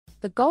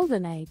The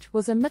Golden Age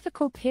was a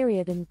mythical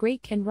period in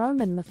Greek and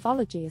Roman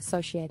mythology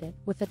associated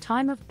with a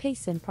time of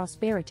peace and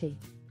prosperity.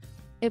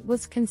 It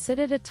was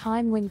considered a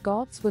time when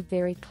gods were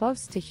very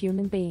close to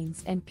human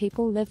beings and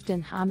people lived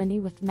in harmony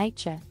with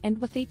nature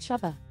and with each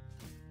other.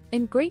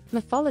 In Greek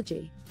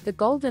mythology, the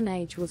Golden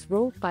Age was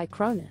ruled by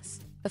Cronus,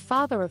 the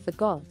father of the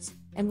gods,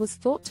 and was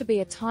thought to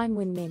be a time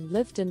when men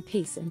lived in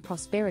peace and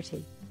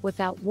prosperity,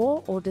 without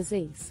war or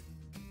disease.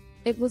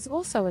 It was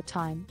also a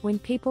time when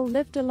people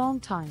lived a long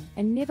time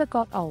and never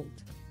got old.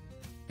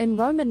 In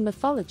Roman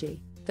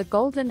mythology, the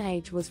Golden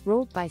Age was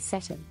ruled by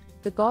Saturn,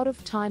 the god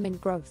of time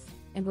and growth,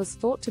 and was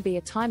thought to be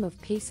a time of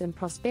peace and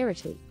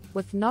prosperity,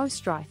 with no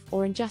strife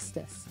or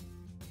injustice.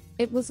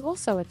 It was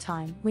also a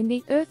time when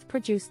the earth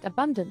produced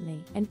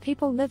abundantly and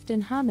people lived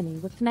in harmony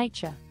with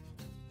nature.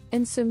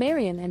 In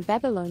Sumerian and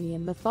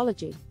Babylonian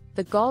mythology,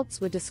 the gods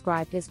were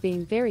described as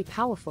being very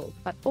powerful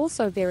but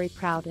also very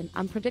proud and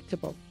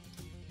unpredictable.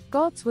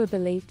 Gods were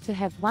believed to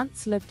have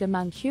once lived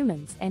among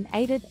humans and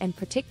aided and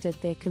protected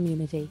their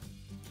community.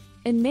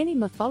 In many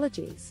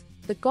mythologies,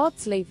 the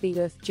gods leave the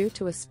earth due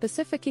to a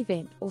specific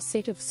event or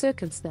set of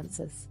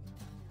circumstances.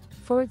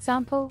 For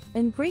example,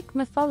 in Greek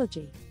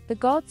mythology, the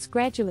gods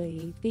gradually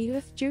leave the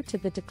earth due to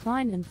the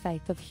decline in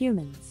faith of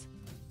humans.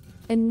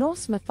 In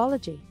Norse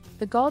mythology,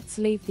 the gods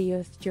leave the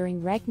earth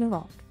during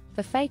Ragnarok,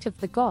 the fate of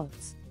the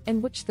gods,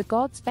 in which the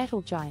gods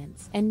battle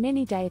giants and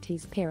many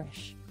deities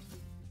perish.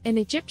 In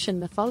Egyptian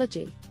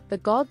mythology, the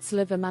gods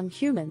live among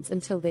humans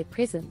until their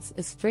presence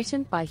is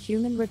threatened by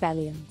human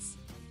rebellions.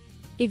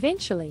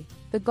 Eventually,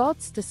 the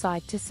gods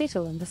decide to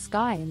settle in the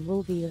sky and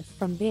rule the earth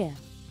from there.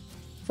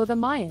 For the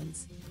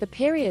Mayans, the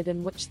period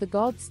in which the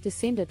gods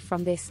descended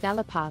from their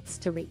stellar paths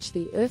to reach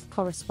the earth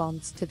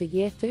corresponds to the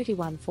year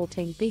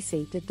 3114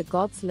 BC. Did the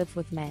gods live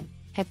with man?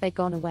 Have they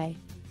gone away?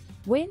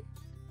 When?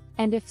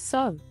 And if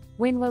so,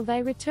 when will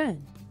they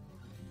return?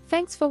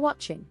 Thanks for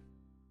watching.